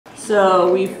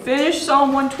So we finished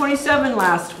Psalm 127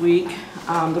 last week,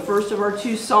 the first of our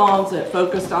two psalms that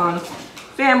focused on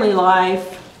family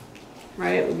life,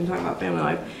 right? We've been talking about family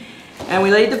life. And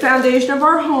we laid the foundation of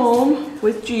our home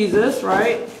with Jesus,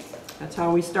 right? That's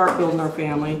how we start building our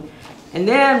family. And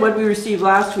then what we received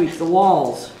last week, the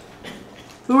walls.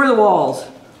 Who are the walls?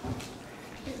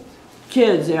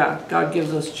 Kids, yeah. God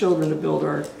gives us children to build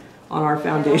on our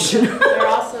foundation. They're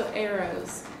also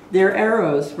arrows. They're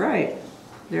arrows, right.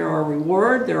 There are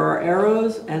reward, there are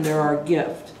arrows, and there are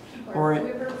gift. Or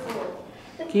quiver full.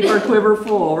 Keep our quiver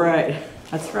full, right.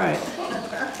 That's right.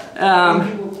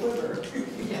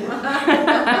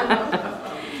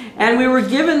 And we were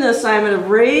given the assignment of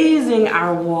raising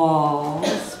our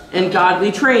walls in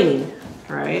godly training,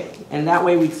 right? And that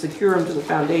way we secure them to the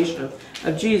foundation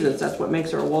of Jesus. That's what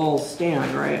makes our walls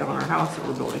stand, right, on our house that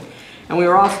we're building. And we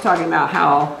were also talking about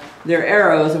how they're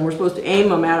arrows and we're supposed to aim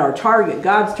them at our target,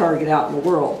 God's target out in the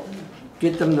world.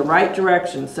 Get them the right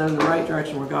direction, send them the right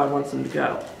direction where God wants them to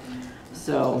go.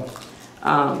 So,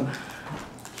 I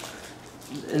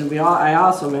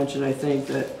also mentioned, I think,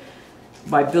 that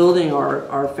by building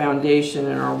our foundation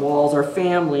and our walls, our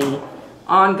family,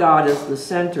 on God as the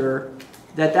center,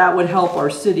 that would help our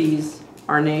cities,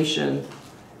 our nation,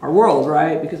 our world,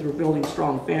 right? Because we're building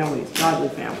strong families, godly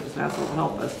families, and that's what will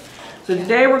help us. So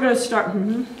today we're going to start.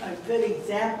 A good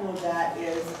example of that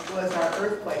was our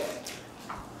earthquake.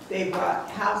 They brought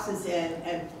houses in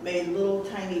and made little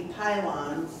tiny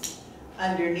pylons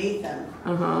underneath them.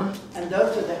 And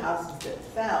those are the houses that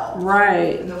fell.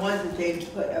 Right. And the ones that they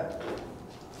put a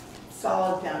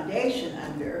solid foundation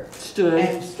under stood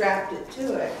and strapped it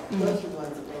to it. Those are the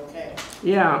ones that were okay.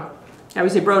 Yeah.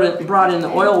 Obviously brought in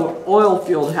the oil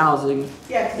field housing.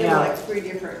 Yeah, because there were like 3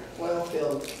 different oil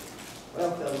fields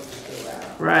that they were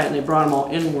out. Right, and they brought them all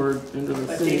inward into the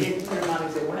But city. they didn't put them on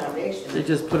as their foundation. They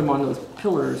just put them on those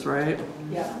pillars, right?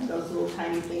 Yeah, those little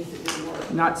tiny things that didn't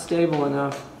work. Not stable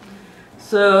enough.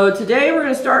 So today we're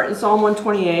going to start in Psalm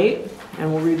 128,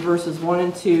 and we'll read verses 1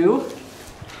 and 2.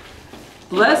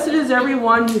 Blessed is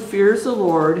everyone who fears the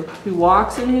Lord, who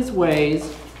walks in his ways.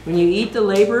 When you eat the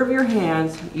labor of your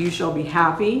hands, you shall be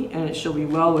happy, and it shall be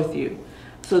well with you.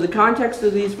 So the context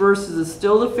of these verses is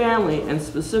still the family, and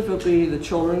specifically the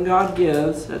children God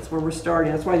gives. That's where we're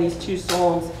starting. That's why these two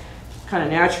psalms kind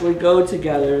of naturally go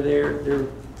together. They're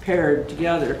paired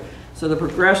together. So the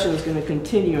progression is going to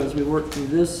continue as we work through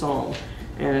this psalm.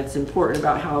 And it's important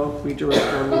about how we direct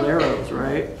our little arrows,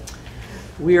 right?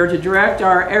 We are to direct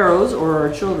our arrows, or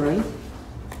our children,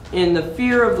 in the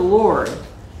fear of the Lord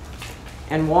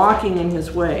and walking in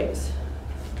his ways.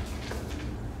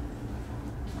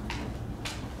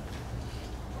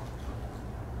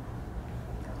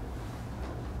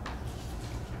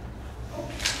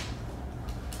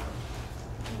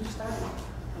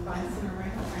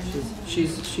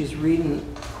 She's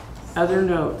reading other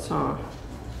notes, huh?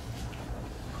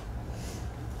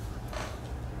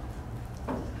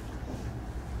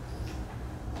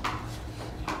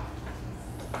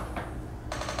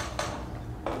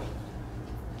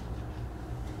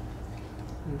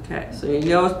 Okay, so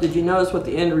did you notice what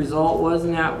the end result was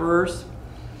in that verse?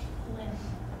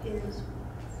 His,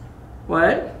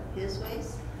 What? his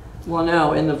ways? Well,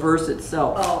 no, in the verse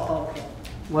itself. Oh, okay.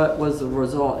 What was the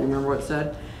result? You remember what it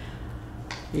said?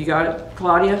 You got it,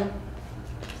 Claudia?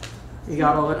 You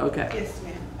got all of it? Okay. Yes,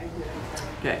 ma'am, I do.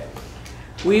 Okay.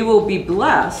 We will be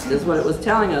blessed, is what it was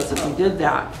telling us if we did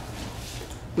that.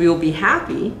 We will be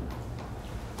happy,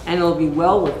 and it will be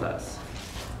well with us.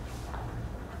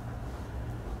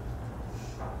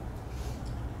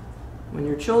 When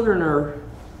your children are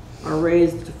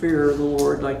raised to fear the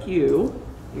Lord like you're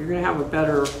going to have a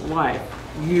better life,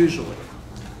 usually.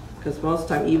 Because most of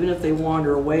the time, even if they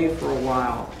wander away for a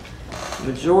while, the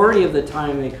majority of the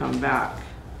time they come back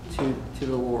to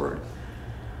the Lord.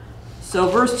 So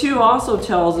verse 2 also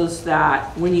tells us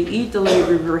that when you eat the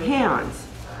labor of your hands,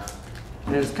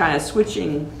 and it's kind of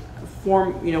switching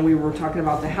form, we were talking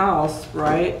about the house,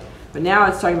 right? But now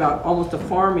it's talking about almost a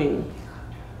farming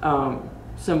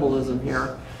symbolism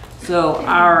here. So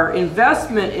our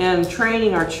investment in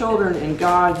training our children in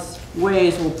God's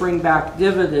ways will bring back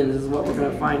dividends, is what we're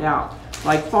going to find out.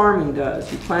 Like farming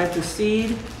does. You plant the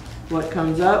seed, what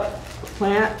comes up, a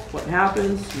plant, what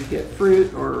happens, you get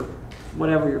fruit or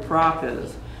whatever your crop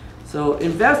is. So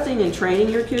investing in training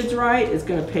your kids right is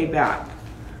going to pay back.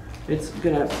 It's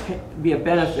going to be a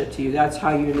benefit to you. That's how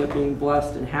you end up being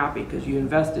blessed and happy, because you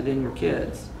invested in your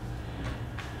kids.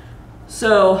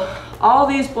 So all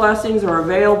these blessings are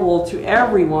available to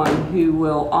everyone who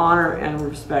will honor and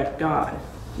respect God.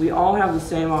 We all have the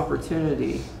same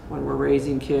opportunity when we're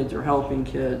raising kids or helping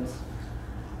kids.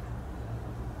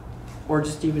 or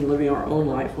just even living our own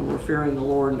life when we're fearing the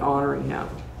Lord and honoring Him.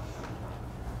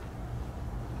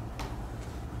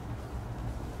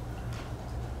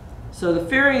 So the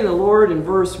fearing of the Lord in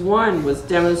verse 1 was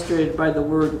demonstrated by the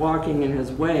word walking in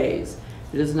His ways.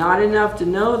 It is not enough to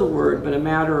know the word, but a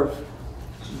matter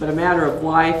of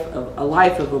life, a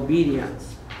life of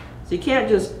obedience. So you can't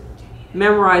just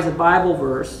memorize a Bible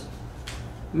verse,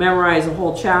 memorize a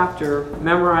whole chapter,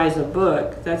 memorize a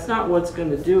book. That's not what's going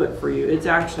to do it for you. It's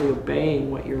actually obeying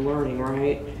what you're learning,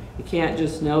 right? You can't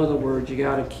just know the word. You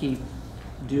got to keep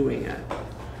doing it.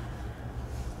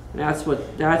 That's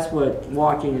what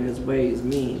walking in His ways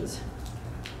means.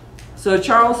 So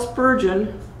Charles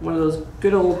Spurgeon, one of those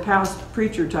good old past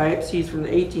preacher types, he's from the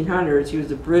 1800s, he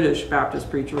was a British Baptist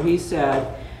preacher, he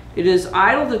said, "It is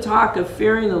idle to talk of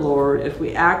fearing the Lord if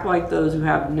we act like those who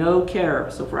have no care."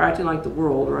 So if we're acting like the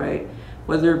world, right?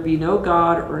 Whether it be no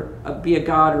God or be a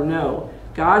God or no.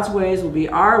 God's ways will be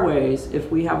our ways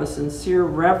if we have a sincere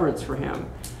reverence for Him.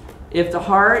 If the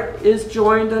heart is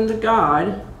joined unto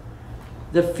God,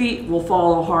 the feet will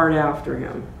follow hard after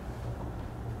Him.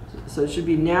 So it should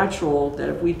be natural that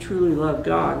if we truly love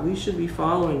God, we should be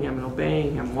following Him and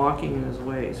obeying Him, walking in His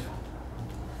ways.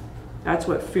 That's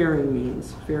what fearing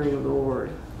means, fearing of the Lord.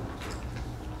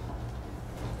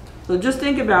 So just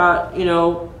think about,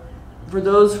 for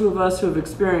those of us who have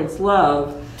experienced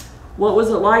love, what was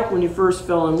it like when you first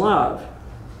fell in love?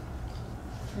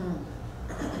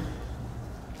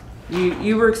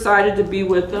 You were excited to be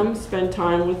with them, spend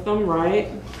time with them, right?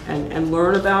 And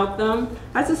learn about them.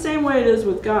 That's the same way it is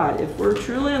with God. If we're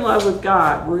truly in love with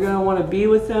God, we're going to want to be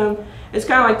with Him. It's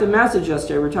kind of like the message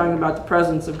yesterday. We're talking about the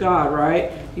presence of God,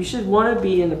 right? You should want to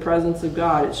be in the presence of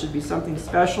God. It should be something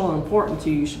special and important to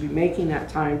you. You should be making that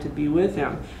time to be with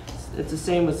Him. It's the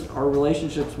same as our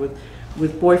relationships with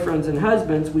boyfriends and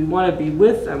husbands. We want to be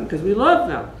with them because we love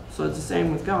them. So it's the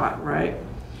same with God, right?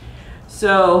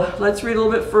 So let's read a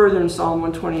little bit further in Psalm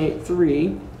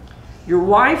 128:3. Your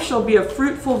wife shall be a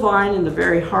fruitful vine in the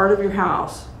very heart of your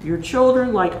house, your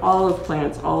children like olive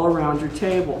plants all around your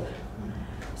table.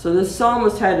 So this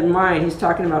psalmist had in mind, he's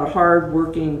talking about a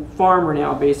hard-working farmer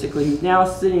now, basically. He's now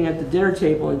sitting at the dinner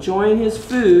table enjoying his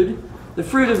food, the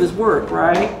fruit of his work,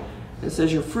 right? It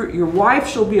says your wife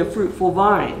shall be a fruitful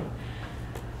vine.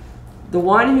 The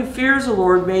one who fears the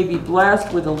Lord may be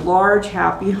blessed with a large,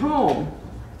 happy home.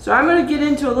 So I'm going to get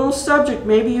into a little subject.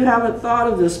 Maybe you haven't thought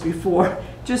of this before.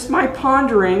 Just my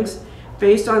ponderings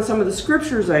based on some of the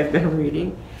scriptures I've been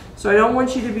reading. So I don't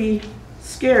want you to be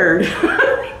scared.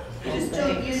 Just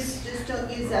don't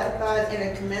use that thought in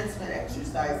a commencement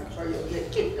exercise or you'll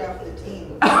get kicked off the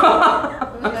team. You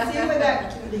see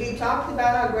what he talked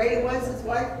about how great it was, his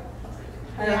wife?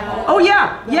 Yeah. Oh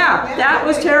yeah, that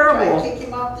was terrible. Kick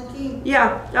him off the team.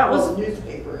 Yeah, that was the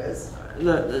newspaper is.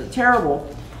 The terrible.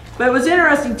 But it was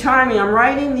interesting timing. I'm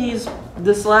writing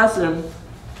this lesson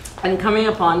and coming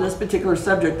upon this particular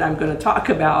subject I'm going to talk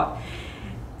about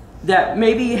that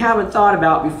maybe you haven't thought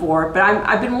about before. But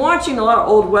I've been watching a lot of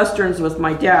old westerns with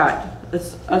my dad.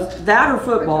 It's that or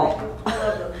football.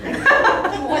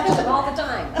 Watch them all the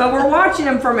time. But we're watching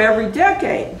them from every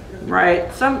decade,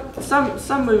 right? Some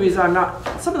movies I'm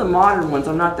not. Some of the modern ones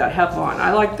I'm not that hep on.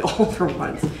 I like the older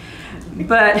ones.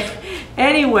 But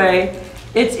anyway.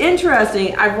 It's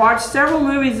interesting. I've watched several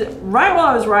movies right while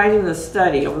I was writing this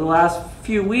study over the last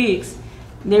few weeks.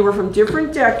 They were from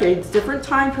different decades, different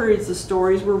time periods the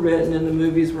stories were written and the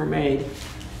movies were made.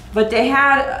 But they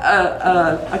had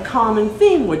a common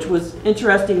theme, which was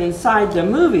interesting inside the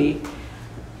movie.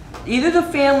 Either the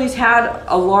families had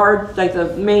a large, like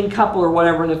the main couple or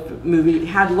whatever in the movie,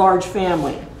 had large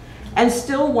family and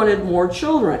still wanted more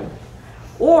children.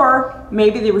 Or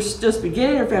maybe they were just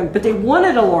beginning their family, but they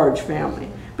wanted a large family.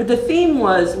 But the theme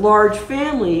was large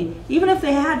family. Even if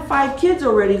they had 5 kids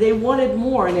already, they wanted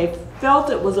more, and they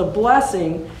felt it was a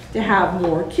blessing to have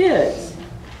more kids.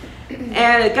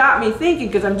 And it got me thinking,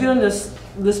 because I'm doing this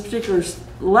particular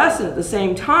lesson at the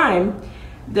same time,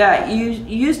 that you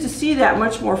used to see that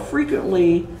much more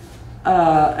frequently,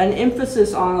 an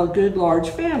emphasis on a good large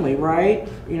family, right?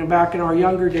 Back in our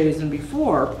younger days and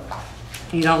before.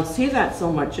 You don't see that so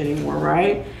much anymore,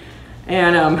 right?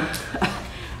 And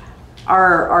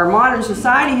our modern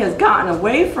society has gotten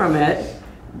away from it,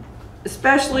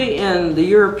 especially in the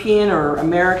European or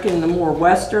American, the more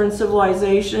Western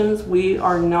civilizations. We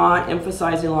are not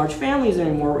emphasizing large families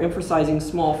anymore. We're emphasizing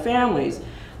small families.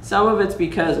 Some of it's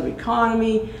because of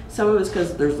economy. Some of it's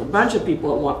because there's a bunch of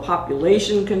people that want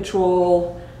population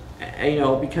control,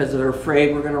 because they're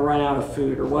afraid we're going to run out of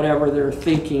food or whatever their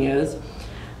thinking is.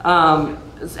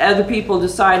 other people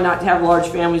decide not to have large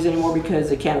families anymore because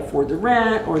they can't afford the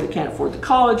rent or they can't afford the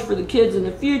college for the kids in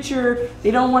the future.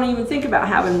 They don't want to even think about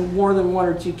having more than 1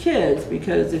 or 2 kids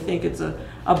because they think it's a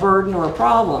burden or a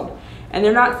problem. And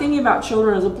they're not thinking about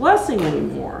children as a blessing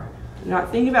anymore. They're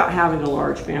not thinking about having a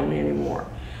large family anymore.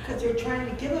 Because they're trying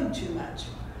to give them too much.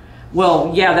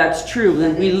 Well, yeah, that's true.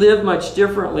 We live much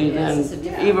differently than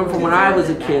even from when I was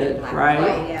a kid,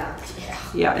 right?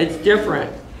 Yeah, it's different.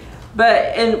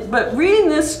 But reading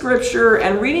this scripture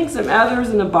and reading some others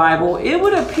in the Bible, it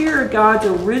would appear God's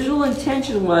original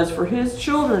intention was for his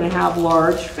children to have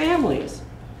large families,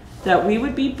 that we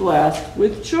would be blessed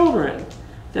with children,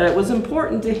 that it was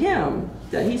important to him,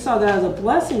 that he saw that as a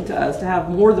blessing to us to have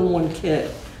more than 1 kid,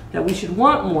 that we should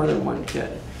want more than 1 kid.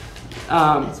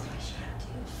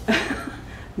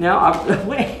 No,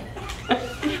 wait.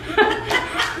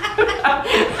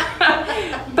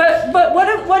 But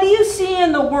what do you see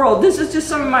in the world? This is just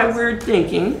some of my weird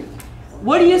thinking.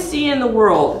 What do you see in the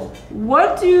world?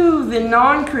 What do the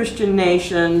non-Christian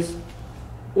nations,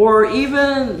 or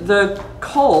even the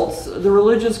cults, the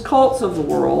religious cults of the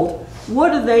world,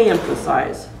 what do they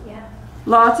emphasize? Yeah.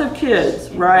 Lots of kids,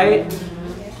 right?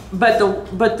 But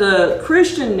the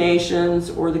Christian nations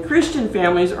or the Christian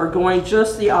families are going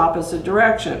just the opposite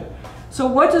direction. So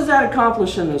what does that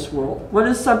accomplish in this world? What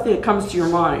is something that comes to your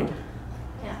mind?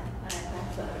 Yeah, I've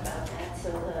thought about that.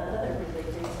 So the other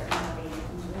religions are having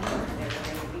more, there's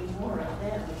going to be more of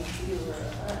them and fewer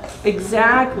of us.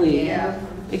 Exactly. Yeah.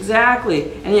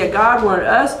 Exactly. And yet God wanted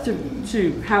us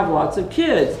to have lots of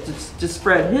kids, to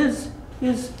spread his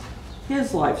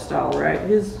lifestyle, right?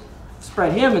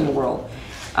 Spread him in the world.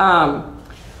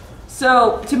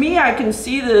 So to me, I can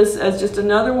see this as just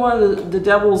another one of the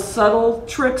devil's subtle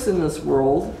tricks in this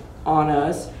world on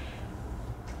us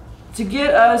to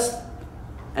get us,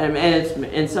 and it's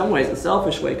in some ways a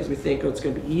selfish way because we think, oh, it's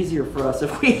going to be easier for us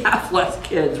if we have less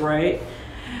kids, right?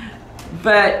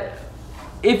 But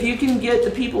if you can get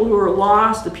the people who are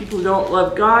lost, the people who don't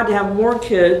love God, to have more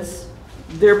kids,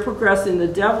 they're progressing the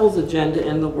devil's agenda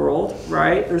in the world,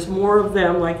 right? There's more of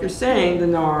them, like you're saying,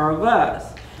 than there are of us.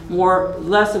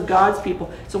 Less of God's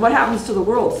people. So what happens to the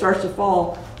world? It starts to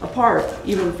fall apart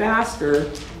even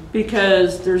faster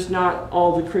because there's not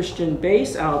all the Christian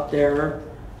base out there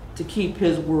to keep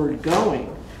his word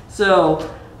going. So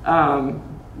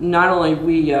not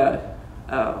only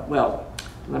I'll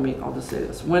just say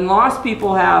this. When lost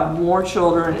people have more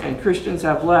children and Christians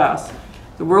have less,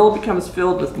 the world becomes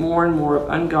filled with more and more of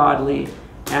ungodly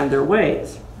and their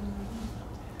ways.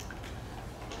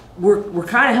 We're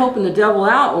kind of helping the devil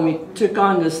out when we took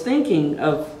on this thinking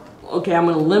of, okay, I'm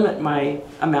going to limit my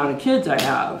amount of kids I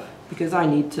have because I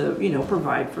need to,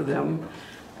 provide for them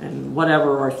and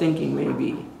whatever our thinking may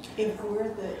be. If we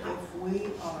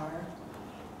are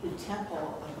the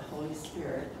temple of the Holy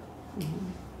Spirit,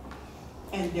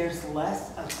 and there's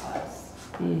less of us,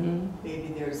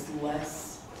 maybe there's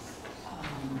less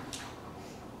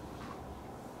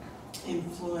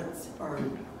influence or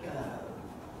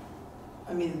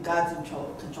God's in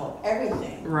control of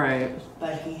everything. Right.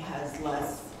 But he has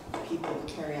less people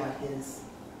to carry out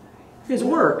his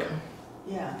work.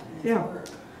 Yeah. Work.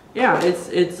 Yeah,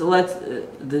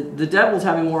 the devil's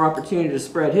having more opportunity to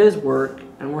spread his work,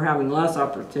 and we're having less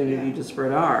opportunity to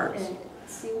spread ours. And it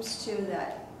seems too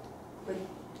that with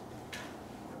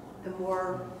the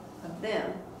more of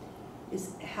them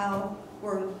is how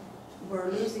we're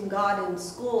losing God in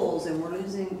schools, and we're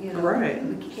losing, right.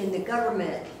 in the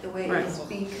government the way right. it is,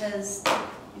 because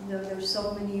there's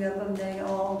so many of them, they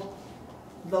all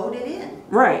voted in.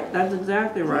 Right, that's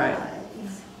exactly right. Yeah,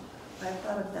 I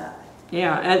thought of that.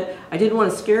 Yeah, and I didn't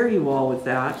want to scare you all with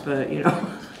that, but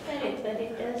But it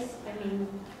does.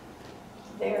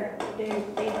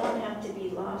 They don't have to be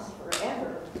lost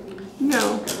forever.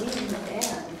 No.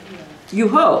 You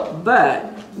hope, but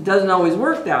it doesn't always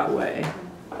work that way.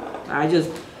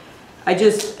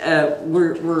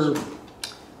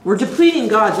 We're depleting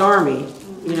God's army,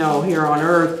 here on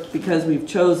earth because we've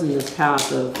chosen this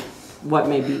path of what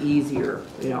may be easier,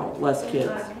 less kids.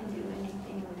 God can do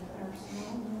anything with our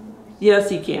small numbers. Yes,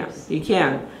 he can. He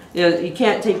can. You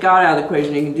can't take God out of the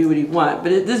equation. He can do what he wants.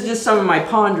 But this is just some of my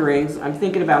ponderings. I'm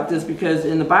thinking about this because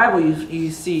in the Bible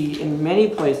you see in many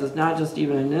places, not just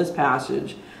even in this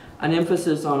passage, an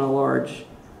emphasis on a large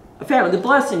family, the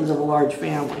blessings of a large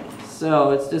family. So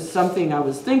it's just something I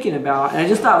was thinking about. And I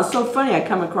just thought it was so funny I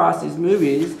come across these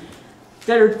movies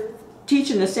that are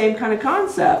teaching the same kind of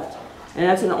concept. And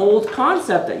that's an old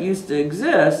concept that used to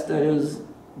exist that is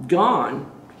gone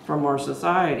from our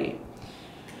society.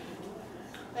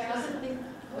 I also think,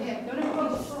 I was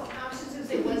just going to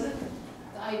say, wasn't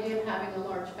the idea of having a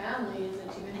large family is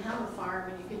that you can have a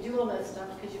farm and you can do all that stuff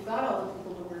because you've got all the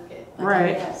people to work it.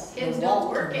 Right. Yes. Kids don't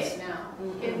work it now.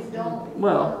 Kids don't.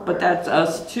 Well, but that's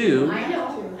us too. I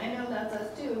know that's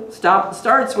us too.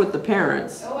 Starts with the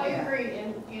parents. Oh, I agree,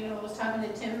 and, you know, I was talking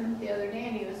to Tim the other day,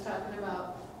 and he was talking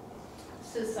about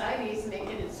societies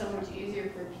making it so much easier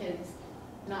for kids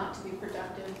not to be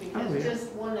productive, Oh, because yeah.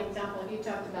 just one example he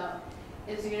talked about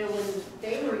is, you know, when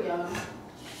they were young,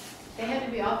 they had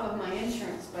to be off of my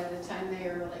insurance by the time they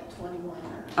were like 21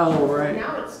 or. Oh, right.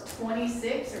 Now it's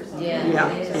 26 or something. Yeah,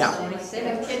 Yeah, it is yeah.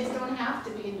 26. Kids don't have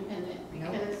to be independent,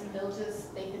 because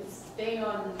they can stay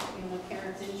on, you know,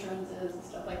 parents' insurances and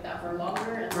stuff like that for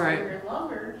longer and Right. longer and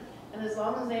longer. And as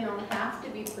long as they don't have to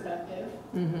be productive,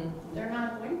 they're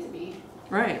not going to be.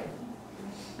 Right.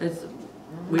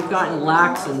 We've gotten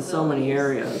lax in so many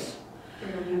areas.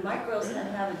 My girls had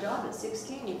to have a job at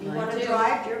 16. If you Mine want to too.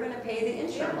 drive, you're going to pay the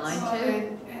insurance. Mine Well,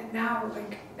 too. and now,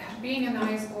 like, being in the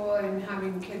high school and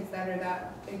having kids that are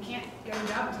that, they can't get a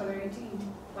job until they're 18.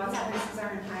 Lots of places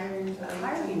aren't hiring until they're 18.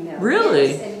 Hiring them. Really?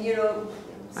 Yes, and you know,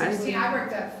 16, I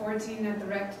worked at 14 at the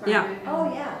rec Yeah. department. oh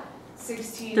and yeah.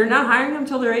 16. They're not hiring them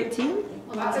until they're 18?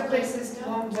 Lots of places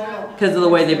won't go. Because of the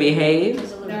way they behave?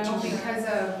 No, because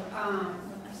of,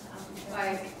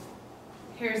 like,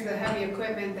 here's the heavy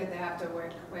equipment that they have to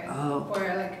work with. Oh.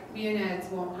 Or like, units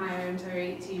won't hire until they're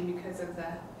 18 because of the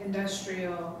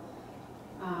industrial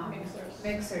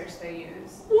mixers they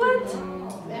use. What?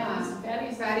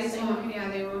 Fatties won't, yeah,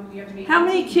 they won't, you have to be. How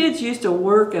many 18. kids used to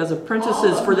work as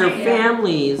apprentices for their Yeah.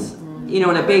 families, you know,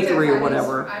 in a I worked at bakery or Fatties.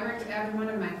 whatever? I worked, everyone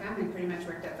in my family pretty much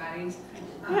worked at Fatties.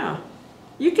 Yeah.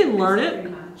 You can learn it. Pretty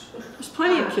much. There's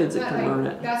plenty of kids that But, can like, learn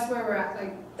it. That's where we're at,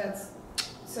 like,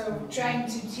 so trying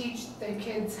to teach the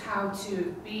kids how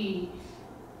to be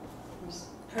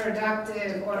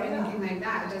productive or anything like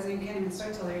that, you can't even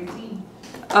start till they're 18.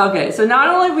 Okay, so not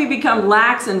only have we become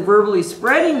lax in verbally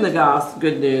spreading the gospel,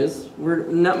 good news, a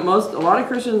lot of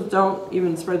Christians don't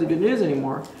even spread the good news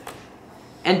anymore.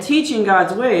 And teaching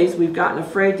God's ways, we've gotten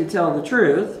afraid to tell the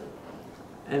truth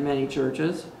in many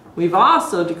churches. We've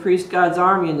also decreased God's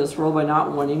army in this world by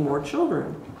not wanting more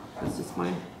children. That's just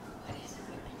my...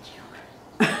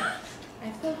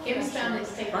 Kim's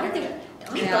family's taking I care of think, it.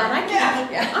 I'm glad I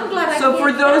can. I'm glad I So can for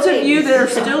get those of you babies. that are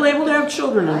still able to have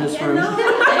children in this Yeah, room, no,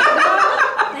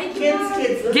 thank you, Kids, Lord.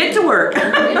 kids. listen. get to work.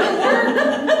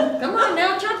 Come on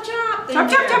now, chop chop. Chop,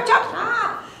 chop, chop, chop.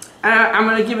 Chop. I'm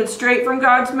going to give it straight from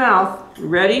God's mouth. You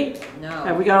ready? No.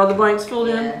 Have we got all the blanks filled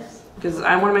in? Yes. Because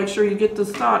I want to make sure you get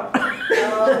this thought.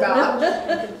 Oh,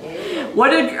 God. What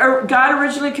did God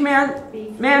originally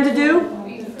command man to do?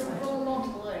 Be fruitful and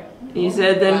multiply. He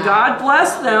said, then God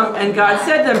blessed them, and God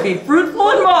said to them, be fruitful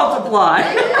and multiply.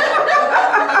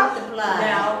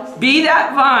 Now, Be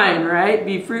that vine, right?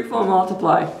 Be fruitful and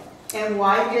multiply. And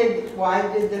why did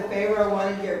the Pharaoh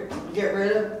want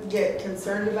to get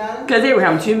concerned about him? Because they were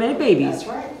having too many babies. That's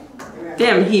right.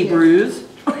 Them Hebrews.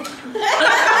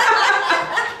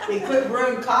 They quit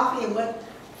brewing coffee and went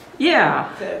Yeah,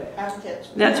 to have kids.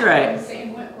 that's right.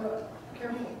 Same with,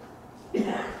 careful.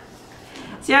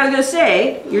 See, I was going to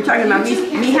say, you're talking about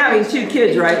me having 2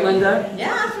 kids, right, Linda?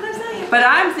 yeah, that's what I'm saying. But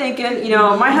I'm thinking, you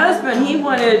know, my husband, he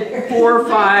wanted 4 or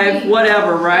 5,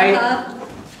 whatever, right?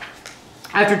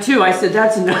 After 2, I said,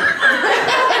 that's enough.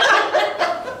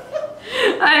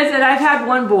 I said, I've had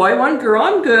 1 boy, 1 girl,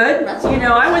 I'm good. You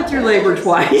know, I went through labor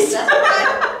twice. That's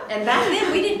right. And back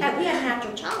then, we had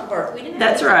natural childbirth. We didn't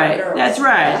have That's right, girls. that's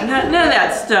right. None of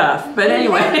that stuff, but We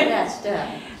didn't have anyway. that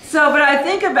stuff. So, but I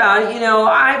think about it, you know,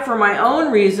 for my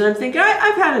own reason, I'm thinking,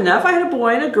 I've had enough. I had a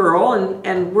boy and a girl,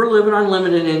 and we're living on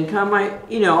limited income.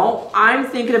 I'm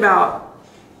thinking about,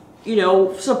 you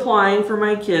know, supplying for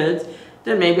my kids,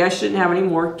 then maybe I shouldn't have any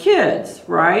more kids,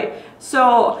 right?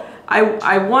 So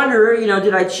I wonder, you know,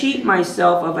 did I cheat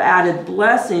myself of added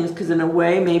blessings? Because in a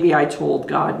way, maybe I told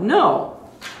God no.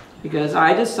 Because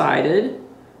I decided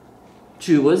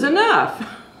 2 was enough.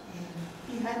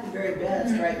 You had the very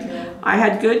best, right, Joe? I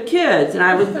had good kids, and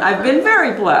I've been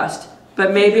very blessed.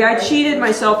 But maybe I cheated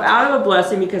myself out of a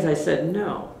blessing because I said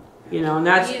no. You know, and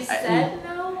that's... You said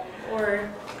no, or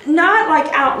Not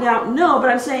like out and out no, but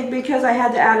I'm saying because I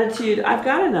had the attitude, I've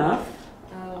got enough.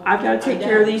 I've got to take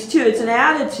care of these 2. It's an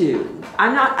attitude.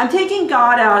 I'm taking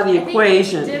God out of the I think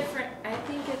equation. It's different. I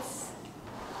think it's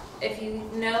if you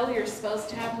know you're supposed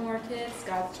to have more kids,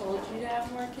 God told you to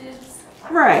have more kids.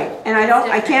 Right. And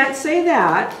I can't say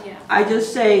that. Yeah. I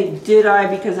just say, did I,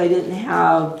 because I didn't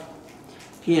have,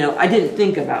 you know, I didn't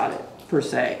think about it per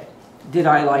se. Did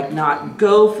I like not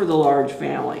go for the large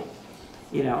family?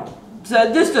 You know,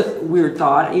 So just a weird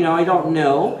thought, you know, I don't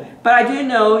know. But I do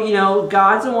know, you know,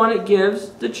 God's the one that gives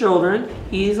the children.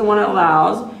 He's the one that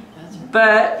allows.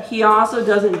 But he also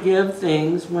doesn't give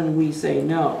things when we say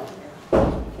no.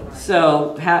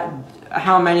 So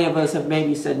how many of us have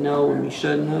maybe said no when we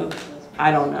shouldn't have?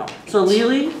 I don't know. So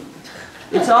Lily,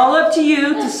 it's all up to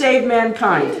you to save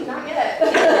mankind. Not yet.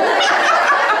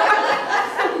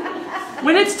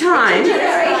 When it's time,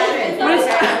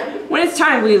 when it's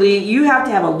time, Lily, you have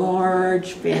to have a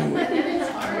large family.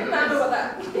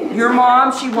 Your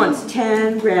mom, she wants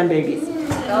 10 grandbabies.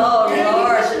 Oh,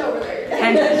 Lord.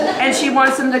 And she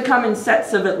wants them to come in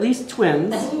sets of at least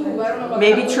twins,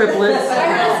 maybe triplets.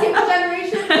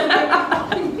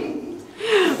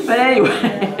 But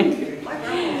anyway. My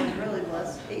grandma was really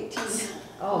blessed, 18.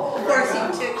 Oh, of course,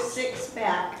 he took 6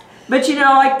 back But you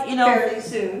know, like, you know. fairly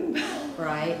soon.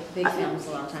 Right, big families,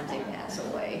 a lot of times they pass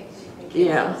away.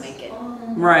 Yeah. Make it.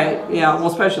 Right, yeah, well,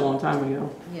 especially a long time ago.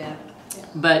 Yeah.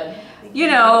 But, you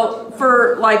know,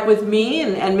 for like with me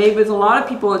and maybe with a lot of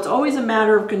people, it's always a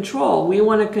matter of control. We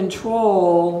want to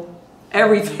control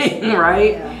everything,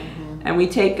 right? Yeah. And we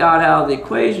take God out of the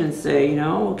equation and say, you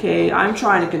know, okay, I'm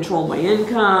trying to control my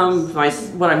income,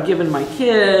 what I'm giving my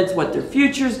kids, what their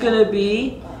future's going to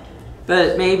be.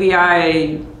 But maybe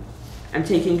I am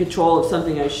taking control of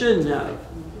something I shouldn't have.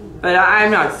 But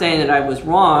I'm not saying that I was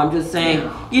wrong. I'm just saying,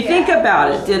 you think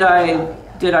about it.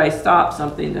 Did I stop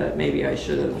something that maybe I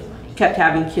should have kept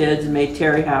having kids and made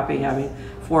Terry happy having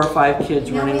 4 or 5 kids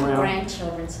Now we running have around?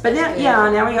 grandchildren. So But now, that's good. yeah,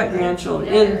 now we got grandchildren.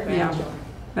 And, yeah. Grandchildren.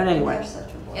 But anyway. They're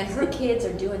such a blessing. And her kids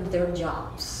are doing their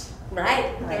jobs,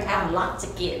 right? They have lots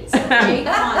of kids. Jake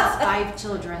wants 5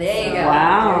 children. There you so go.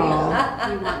 Wow.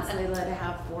 He wants Layla to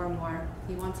have 4 more.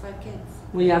 He wants 5 kids.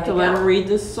 We have to let him read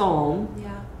this psalm.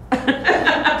 Yeah.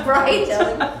 Right?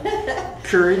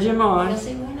 Encourage him on.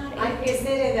 See, we're not I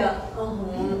visited a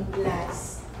home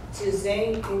last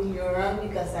Tuesday in Europe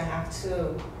because I have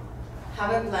to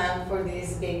have a plan for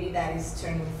this baby that is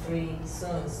turning 3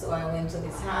 soon. So I went to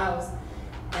this house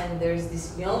and there's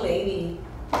this young lady,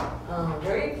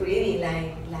 very pretty,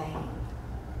 like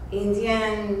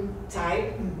Indian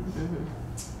type.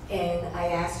 And I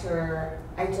asked her,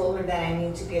 I told her that I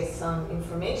need to get some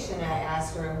information. I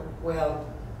asked her, well,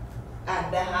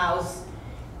 at the house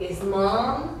is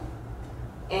mom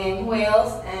and who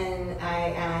else? And I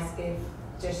asked if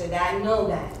there's a dad, no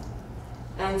dad.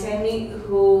 And tell me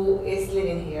who is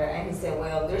living here. And he said,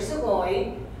 well, there's a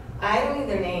boy. I don't need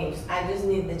their names. I just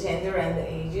need the gender and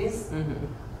the ages.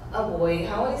 A boy,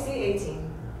 how old is he? 18.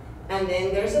 And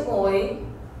then there's a boy,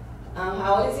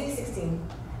 how old is he? 16.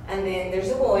 And then there's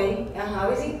a boy,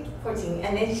 how is he? 14.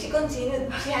 And then she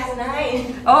continued, she has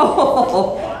 9.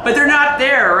 Oh, but they're not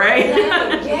there, right? 9,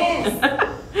 yes.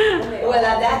 Well,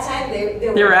 at that time, they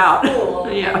were They're in out.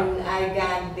 school, Yeah. and I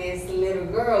got this little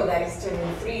girl that is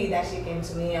turning 3 that she came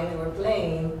to me and we were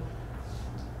playing.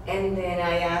 And then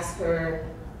I asked her,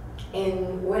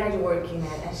 and what are you working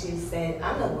at? And she said,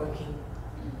 I'm not working.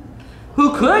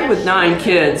 Who could with 9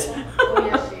 kids? Oh,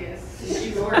 yes, she is.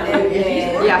 She's And working.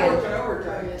 then Yeah.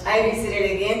 I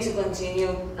visited again to continue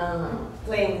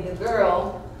playing with the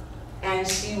girl, and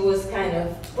she was kind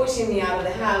of pushing me out of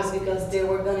the house because they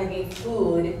were gonna give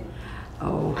food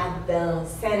Oh, at the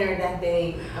center that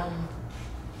they,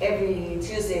 every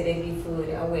Tuesday they give food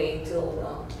away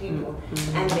to people.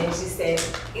 And then she said,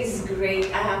 it's great,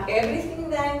 I have everything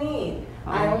that I need.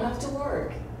 I don't have to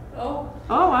work. oh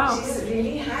wow. She's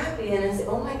really happy, and I said,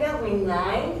 oh my God, we're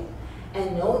 9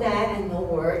 and no dad and no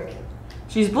work.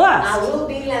 She's I blessed. will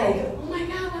be like, oh my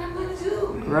God, what am I gonna do?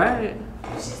 Right.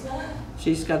 But she's not.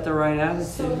 She's got the right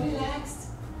So attitude. relaxed.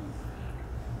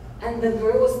 And the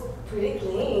girl was pretty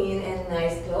clean and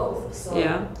nice clothes. So,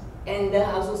 Yeah. and the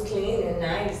house was clean and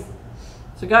nice.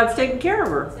 So God's taking care of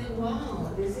I her. said, wow,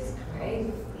 this is great.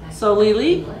 Like, So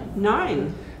Lily,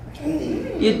 9.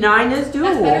 9 is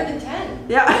doable. That's better than 10.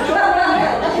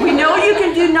 Yeah. We know you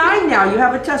can do 9 now. You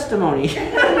have a testimony.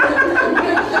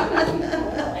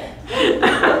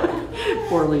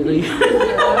 Poor Lily. I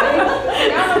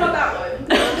don't know about that one.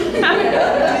 We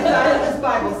thought it was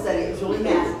Bible study, it was really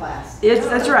math class.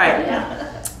 That's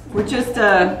right. We're just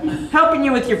helping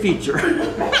you with your future.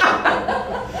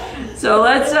 So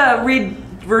let's read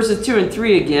verses 2 and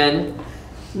 3 again.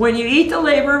 When you eat the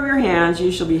labor of your hands,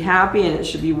 you shall be happy, and it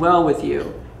shall be well with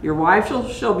you. Your wife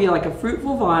shall be like a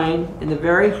fruitful vine in the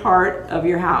very heart of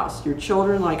your house. Your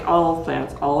children like olive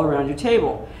plants all around your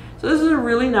table. So this is a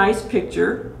really nice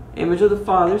picture. Image of the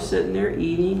father sitting there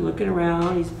eating, looking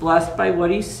around. He's blessed by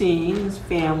what he's seeing, his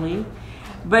family.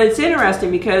 But it's interesting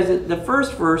because the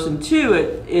first verse in 2,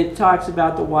 it talks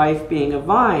about the wife being a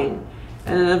vine.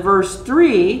 And then in verse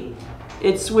 3,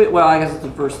 well, I guess it's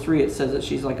in verse 3, it says that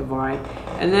she's like a vine.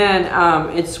 And then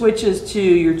it switches to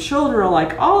your children are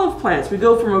like olive plants. We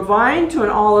go from a vine to an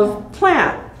olive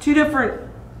plant. Two different,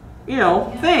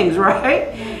 things,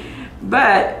 right?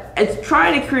 But it's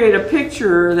trying to create a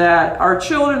picture that our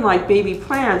children, like baby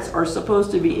plants, are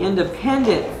supposed to be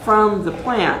independent from the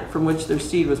plant from which their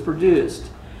seed was produced.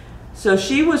 So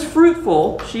she was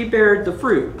fruitful. She bared the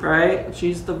fruit, right?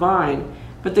 She's the vine.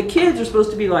 But the kids are supposed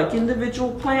to be like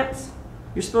individual plants.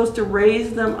 You're supposed to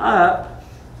raise them up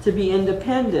to be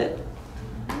independent.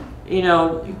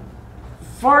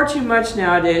 Far too much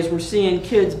nowadays we're seeing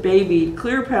kids babied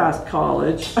clear past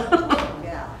college.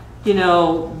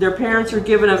 Their parents are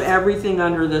giving them everything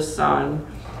under the sun.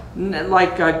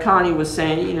 Like Connie was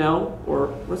saying,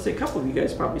 or let's say a couple of you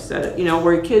guys probably said it,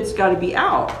 where your kids got to be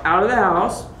out of the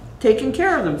house, taking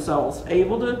care of themselves,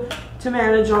 able to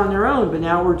manage on their own. But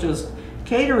now we're just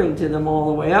catering to them all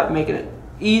the way up, making it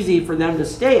easy for them to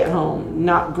stay at home,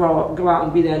 not go out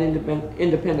and be that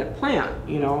independent plant,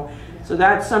 So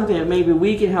that's something that maybe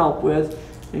we can help with,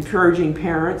 encouraging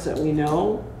parents that we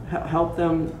know, help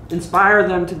them, inspire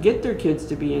them to get their kids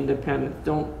to be independent.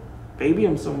 Don't baby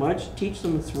them so much, teach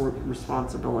them some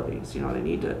responsibilities.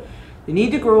 They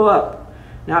need to grow up,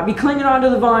 not be clinging onto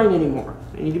the vine anymore.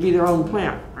 They need to be their own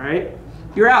plant, right?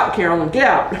 You're out, Carolyn, get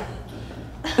out.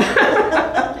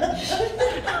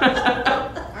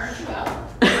 Aren't you out?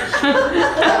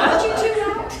 Aren't you two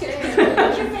out?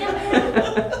 Aren't your family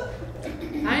out?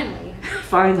 Finally.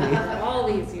 Finally. All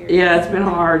these years. Yeah, it's been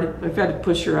hard. I've had to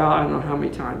push her out I don't know how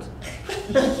many times.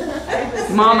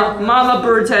 Mama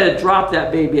birds had to drop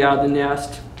that baby out of the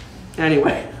nest.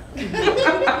 Anyway.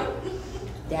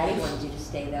 Daddy wanted you to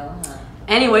stay though, huh?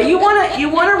 Anyway, you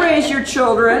wanna raise your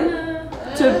children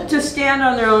to stand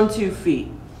on their own 2 feet.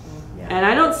 And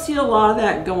I don't see a lot of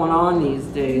that going on these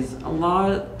days.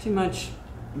 Too much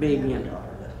babying.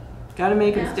 Gotta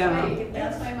make them stand on.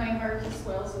 That's why my heart just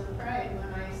swells with pride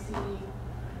when I see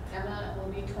Emma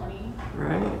will be 20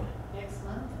 Right. next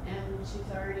month, and she's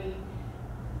already,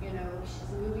 she's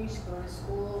moving, she's going to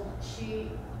school.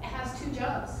 She has 2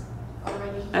 jobs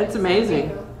already. That's in San amazing.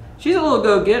 Diego. She's a little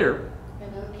go-getter.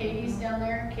 Katie's down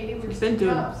there. Katie works She's been 2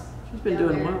 doing- jobs. She's been down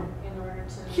doing there well.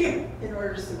 in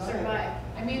order to survive.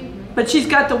 I mean, But she's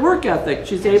got the work ethic.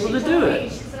 She's able to do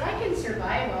it. She said, I can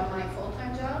survive on my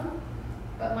full-time job,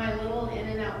 but my little in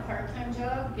and out part-time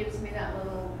job gives me that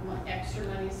little extra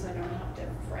money so I don't have to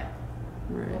fret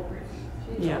Right. over it.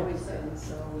 She's Yeah. always been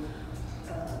so,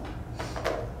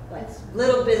 like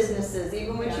little businesses,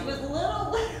 even when she was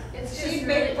little. It's She'd just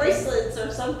make really, bracelets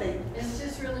or something. it's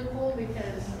just really cool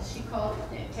because she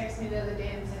texted me the other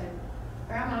day and said,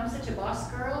 Grandma, I'm such a boss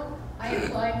girl. I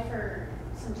applied for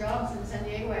some jobs in San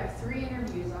Diego. I have 3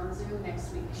 interviews on Zoom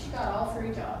next week. She got all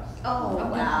 3 jobs. Oh,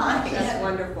 wow, that's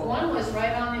wonderful. One was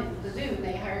right on the Zoom.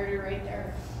 They hired her right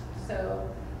there. So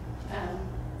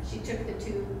she took the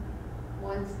 2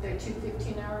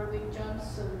 15-hour-a-week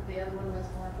jobs, so the other one was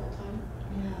more full-time.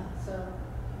 Yeah. So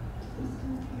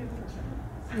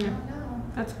I Yeah. don't know.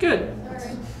 That's good. All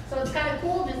right. So it's kind of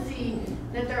cool to see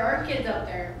that there are kids out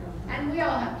there, and we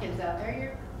all have kids out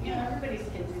there. Everybody's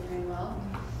kids are doing well,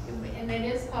 and it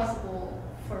is possible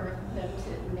for them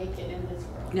to make it in this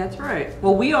world. That's right.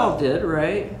 Well, we all did,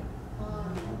 right?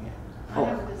 I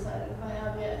haven't decided if I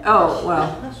have yet. Oh,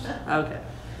 well, okay.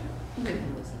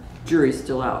 Jury's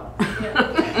still out.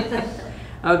 Yeah.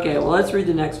 Okay, well, let's read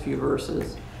the next few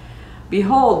verses.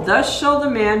 Behold, thus shall the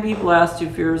man be blessed who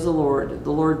fears the Lord.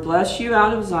 The Lord bless you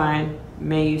out of Zion.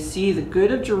 May you see the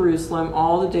good of Jerusalem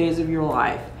all the days of your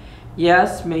life.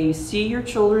 Yes, may you see your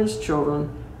children's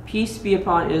children. Peace be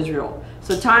upon Israel.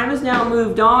 So time has now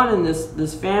moved on in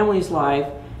this family's life,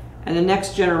 and the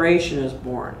next generation is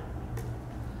born.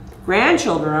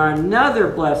 Grandchildren are another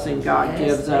blessing God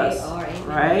gives us,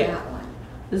 right?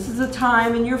 This is a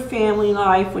time in your family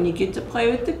life when you get to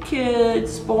play with the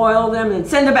kids, spoil them, and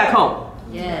send them back home.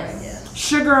 Yes.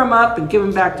 Sugar them up and give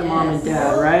them back to mom and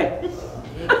dad, right?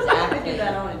 Exactly. I do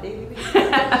that on a daily basis.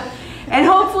 And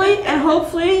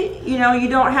hopefully, you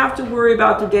don't have to worry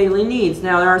about the daily needs.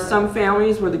 Now, there are some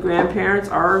families where the grandparents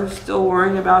are still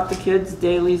worrying about the kids'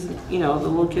 dailies, the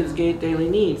little kids' daily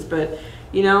needs. But,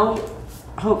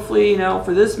 hopefully,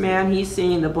 for this man, he's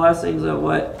seeing the blessings of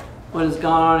what has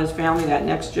gone on in his family. That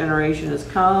next generation has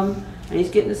come, and he's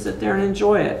getting to sit there and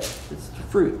enjoy it. It's the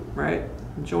fruit, right?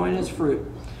 Enjoying his fruit.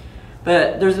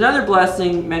 But there's another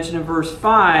blessing mentioned in verse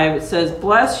 5. It says,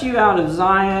 bless you out of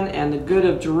Zion and the good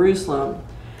of Jerusalem.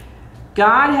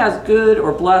 God has good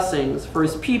or blessings for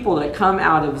his people that come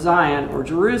out of Zion or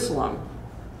Jerusalem.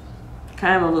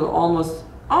 Kind of a little,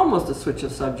 almost a switch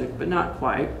of subject, but not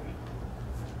quite.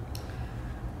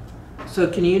 So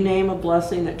can you name a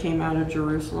blessing that came out of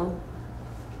Jerusalem?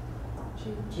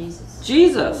 Jesus.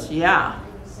 Jesus, yeah.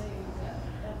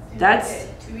 That's,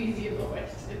 Too easy of a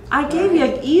question. I gave you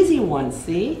an easy one,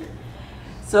 see?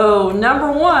 So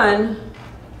number one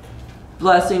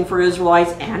blessing for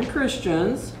Israelites and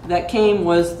Christians that came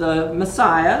was the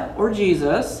Messiah, or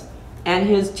Jesus, and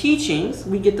his teachings.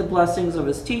 We get the blessings of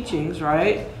his teachings,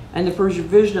 right? And the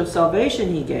provision of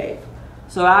salvation he gave.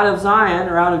 So out of Zion,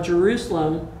 or out of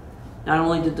Jerusalem, not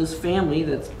only did this family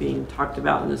that's being talked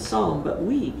about in this psalm, but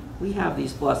we have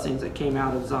these blessings that came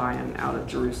out of Zion, out of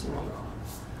Jerusalem.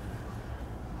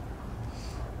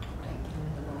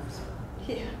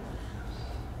 Yeah.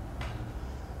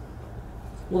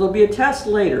 Well, there'll be a test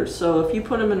later, so if you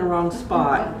put them in the wrong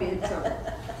spot, I'd be in trouble.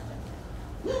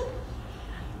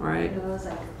 right? You know, as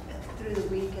I through the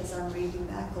week as I'm reading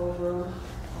back over them,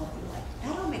 I'll be like,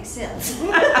 that don't make sense.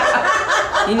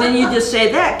 And then you just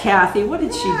say, that Kathy, what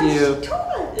did she do? She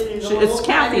told it. It's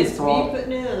Kathy's fault. Me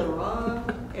putting it in the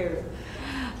wrong area.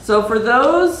 So for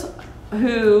those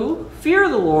who fear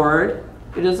the Lord,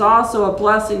 it is also a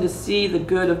blessing to see the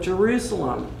good of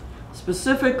Jerusalem,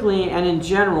 specifically and in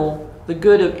general, the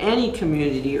good of any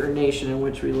community or nation in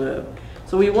which we live.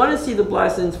 So we want to see the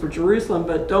blessings for Jerusalem,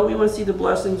 but don't we want to see the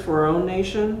blessings for our own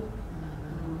nation?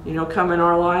 You know, come in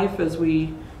our life as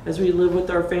we live with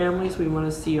our families. We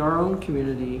want to see our own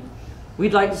community.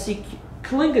 We'd like to see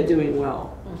Kalinga doing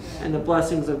well and the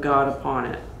blessings of God upon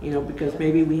it. You know, because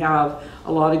maybe we have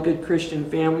a lot of good Christian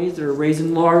families that are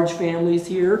raising large families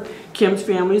here. Kim's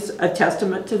family's a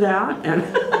testament to that,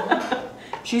 and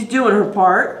she's doing her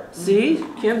part. See,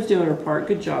 Kim's doing her part.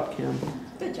 Good job, Kim.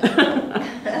 Good job.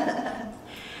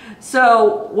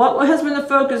 So, what has been the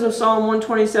focus of Psalm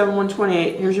 127,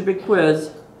 128? Here's your big quiz.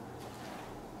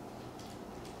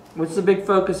 What's the big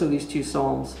focus of these two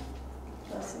psalms?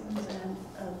 Blessings and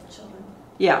of children.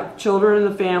 Yeah, children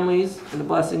and the families and the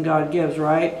blessing God gives,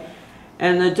 right?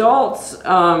 And the adults,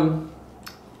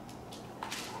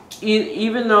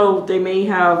 even though they may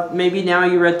have, maybe now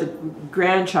you're at the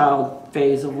grandchild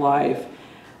phase of life,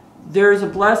 there's a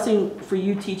blessing for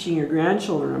you teaching your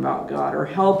grandchildren about God or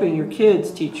helping your kids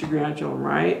teach your grandchildren,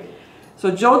 right? So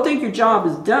don't think your job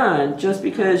is done just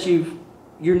because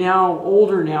you're now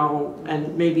older now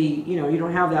and maybe, you know, you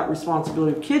don't have that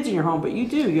responsibility of kids in your home, but you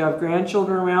do. You have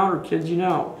grandchildren around or kids you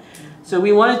know. So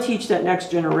we want to teach that next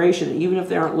generation, even if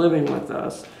they aren't living with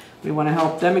us. We want to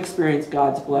help them experience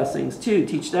God's blessings too,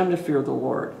 teach them to fear the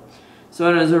Lord.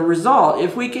 So as a result,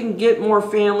 if we can get more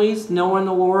families knowing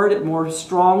the Lord, more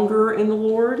stronger in the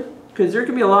Lord, because there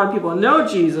can be a lot of people that know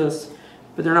Jesus,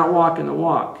 but they're not walking the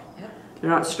walk. They're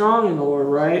not strong in the Lord,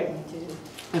 right?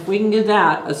 If we can do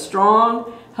that, a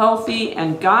strong, healthy,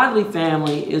 and godly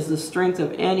family is the strength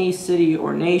of any city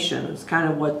or nation. It's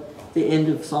kind of what the end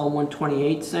of Psalm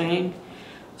 128 is saying.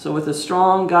 So with a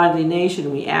strong, godly nation,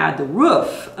 we add the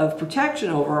roof of protection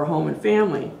over our home and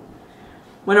family.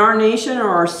 When our nation or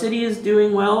our city is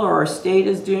doing well or our state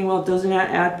is doing well, doesn't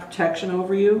that add protection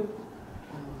over you?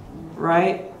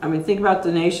 Right? I mean, think about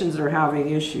the nations that are having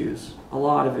issues, a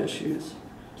lot of issues.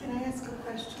 Can I ask a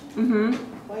question? Mm-hmm.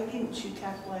 Why didn't you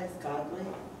capitalize godly?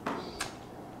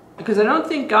 Because I don't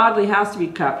think godly has to be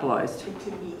capitalized. It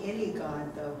could be any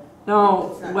God, though.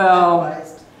 No, It's not well,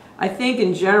 capitalized. I think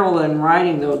in general in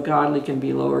writing, though, godly can be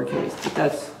lowercase.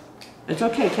 But it's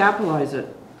okay, capitalize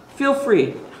it. Feel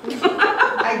free.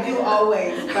 I do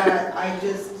always, but I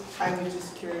was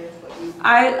just curious what you.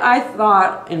 I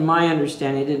thought, in my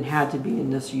understanding, it didn't have to be in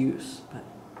this use. But,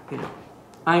 you know,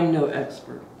 I'm no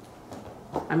expert.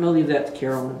 I'm going to leave that to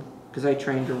Carolyn, because I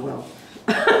trained her well.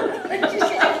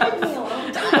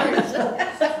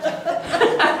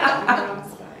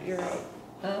 You're right.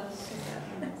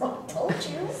 Told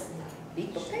you. Be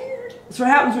prepared. That's what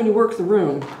happens when you work the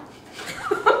room.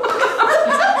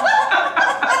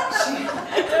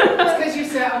 It's because you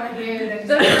sat on it and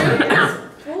The room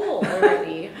is full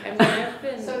already. I mean, I've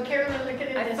been. So Carolyn, look at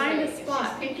it I this find way. a If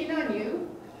spot. she's picking on you,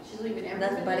 she's leaving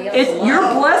Everybody everybody else else. Your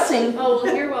blessing. Oh,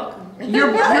 well, you're welcome.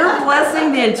 You're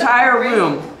blessing the entire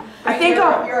room. I think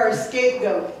I'll, You're our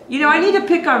scapegoat. you know, I need to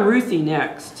pick on Ruthie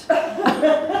next.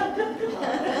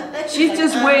 She's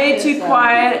just way too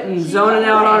quiet and zoning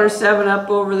out on her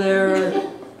 7-Up over there.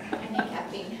 I need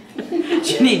caffeine.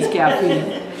 She needs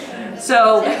caffeine.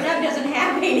 So, That doesn't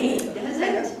have any, does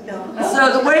it?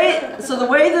 No. so the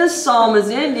way this psalm is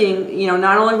ending, you know,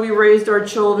 not only have we raised our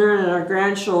children and our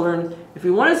grandchildren, if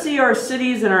we want to see our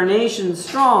cities and our nations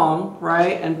strong,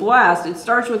 right, and blessed, it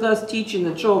starts with us teaching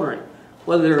the children,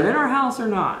 whether they're in our house or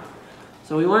not.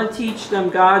 So we want to teach them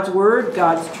God's word,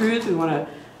 God's truth. We want to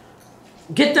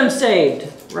get them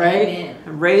saved, right? Amen.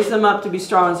 and raise them up to be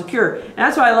strong and secure. And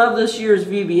that's why I love this year's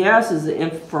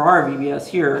VBS, for our VBS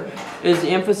here, is the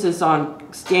emphasis on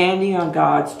standing on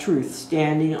God's truth,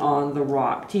 standing on the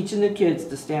rock, teaching the kids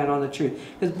to stand on the truth.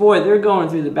 Because boy, they're going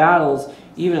through the battles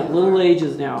even at little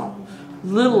ages now.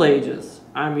 Little ages.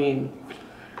 I mean,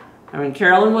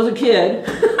 Carolyn was a kid.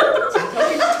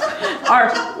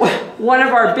 One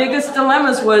of our biggest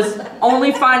dilemmas was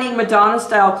only finding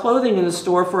Madonna-style clothing in the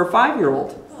store for a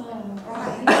 5-year-old.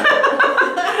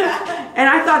 And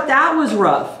I thought that was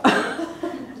rough.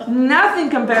 Nothing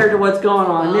compared to what's going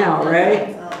on now,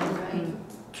 right?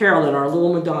 Carolyn, our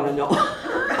little Madonna, no.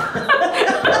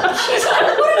 She's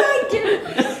like, what did I do?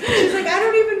 She's like, I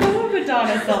don't even know what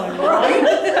Madonna's selling.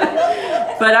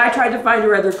 But I tried to find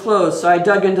her other clothes, so I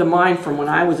dug into mine from when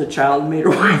I was a child and made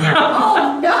her wear them.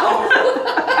 Oh no!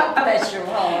 Bless your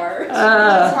heart. It's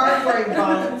hard wearing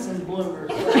bonnets and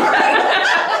bloomers.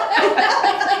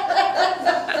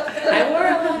 I wore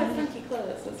a lot of funky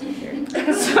clothes, that's for sure.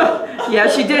 So, yeah,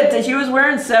 she did. She was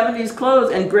wearing 70s clothes,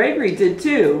 and Gregory did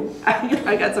too.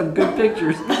 I got some good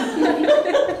pictures.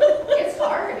 It's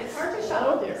hard to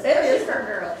shop, especially for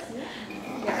girls.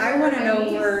 Yeah, I want to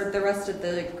know where the rest of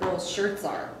the girls' shirts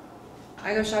are.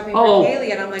 I go shopping Oh. for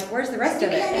Kaylee and I'm like, where's the rest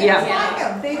of it?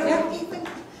 Yeah. They don't even.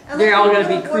 They're all gonna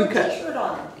be unless you crew put a cut. T-shirt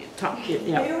on. Top kid,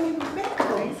 They yeah. don't even make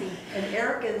them. And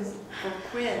Eric is for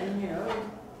Quinn, you know,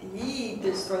 he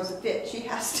just throws a fit. She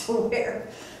has to wear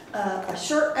a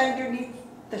shirt underneath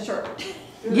the shirt.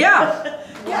 Yeah.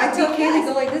 I tell Kaylee,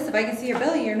 go like this, if I can see your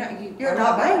belly, you're not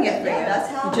buying it for Yeah, you. that's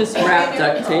how. Just wrap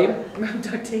duct tape.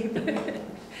 Duct tape.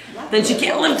 Then she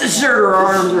can't lift the shirt or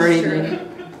arms or anything.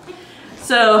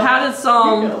 So how does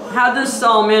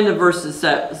Psalm end in verse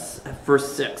 6?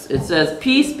 It says,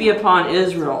 peace be upon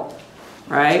Israel,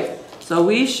 right? So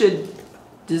we should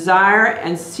desire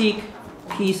and seek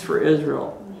peace for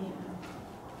Israel.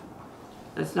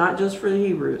 It's not just for the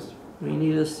Hebrews. We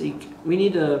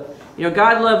need to,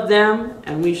 God loved them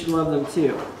and we should love them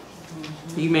too.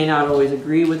 You may not always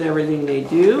agree with everything they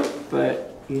do,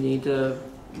 but you need to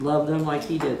love them like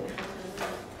he did.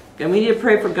 And we need to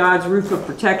pray for God's roof of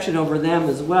protection over them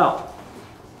as well.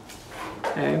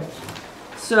 Okay,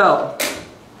 so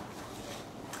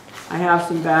I have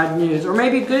some bad news, or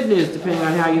maybe good news, depending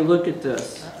on how you look at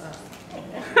this.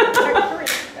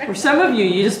 For some of you,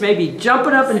 you just may be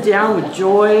jumping up and down with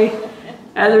joy.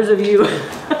 Others of you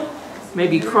may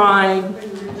be crying.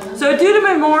 So due to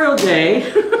Memorial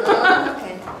Day,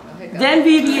 then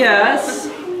VBS.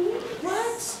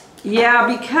 Yeah,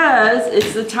 because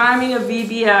it's the timing of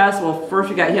VBS. Well,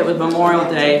 first we got hit with Memorial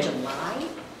Day.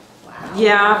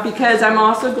 Yeah, because I'm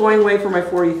also going away for my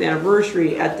 40th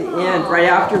anniversary at the end, right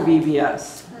after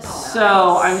VBS.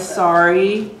 So I'm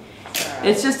sorry.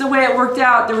 It's just the way it worked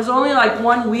out. There was only like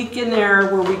 1 week in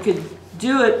there where we could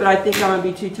do it, but I think I'm going to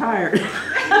be too tired. Where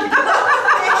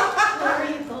are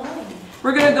you going?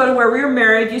 We're going to go to where we were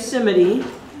married, Yosemite.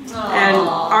 And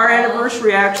our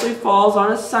anniversary actually falls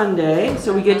on a Sunday,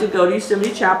 so we get to go to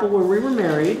Yosemite Chapel where we were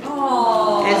married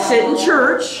and sit in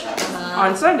church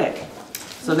on Sunday.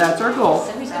 So that's our goal.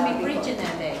 So who's going to be preaching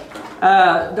that day?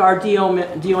 Our DOM,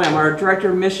 our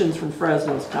Director of Missions from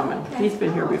Fresno is coming. He's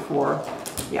been here before.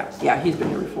 Yeah, he's been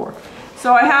here before.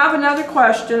 So I have another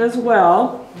question as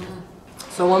well.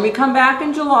 So when we come back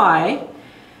in July,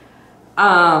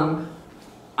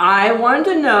 I wanted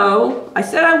to know, I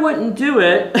said I wouldn't do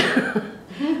it,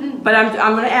 but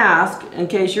I'm going to ask, in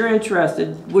case you're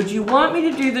interested, would you want me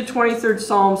to do the 23rd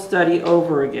Psalm study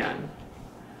over again?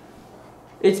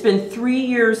 It's been 3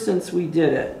 years since we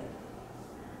did it.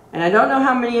 And I don't know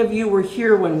how many of you were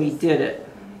here when we did it.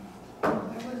 I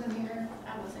wasn't here.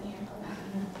 I wasn't here.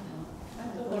 I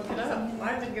have to look it up. I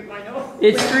have to get my notes.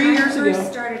 It's 3 years When I ago.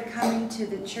 first started coming to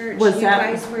the church, Was you that-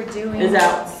 guys were doing is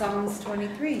that- Psalms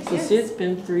 23. So Yes. see, it's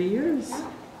been 3 years.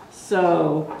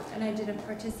 So And I didn't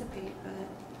participate, but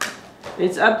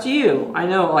it's up to you. I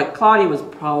know, like Claudia was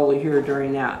probably here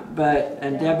during that,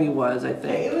 and Debbie was, I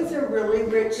think. It was a really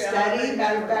rich study.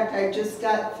 Matter of fact, I just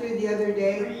got through the other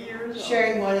day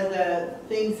sharing one of the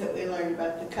things that we learned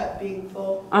about the cup being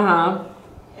full Uh-huh.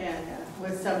 and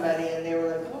with somebody, and they were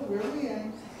like, oh, really?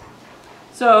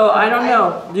 So I don't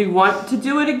know. Do you want to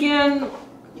do it again?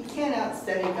 You can't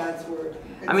outstudy God's word.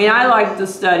 I mean, I liked the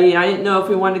study, and I didn't know if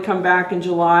we wanted to come back in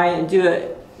July and do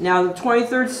it. Now, the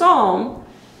 23rd Psalm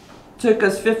took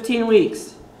us 15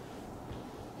 weeks.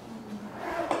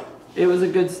 It was a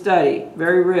good study,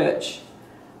 very rich.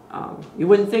 You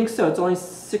wouldn't think so. It's only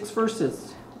 6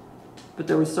 verses. But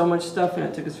there was so much stuff in it.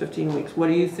 It took us 15 weeks. What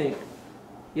do you think?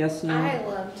 Yes, no? I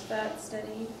loved that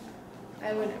study.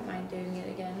 I wouldn't mind doing it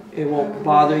again. It won't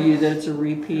bother you that it's a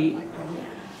repeat?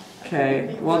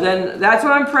 Okay, well then, that's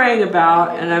what I'm praying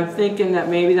about, and I'm thinking that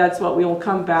maybe that's what we will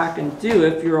come back and do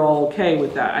if you're all okay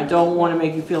with that. I don't want to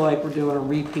make you feel like we're doing a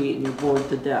repeat and you're bored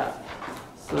to death.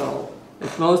 So,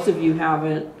 if most of you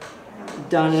haven't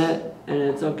done it and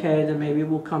it's okay, then maybe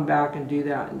we'll come back and do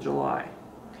that in July.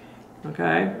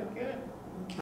 Okay?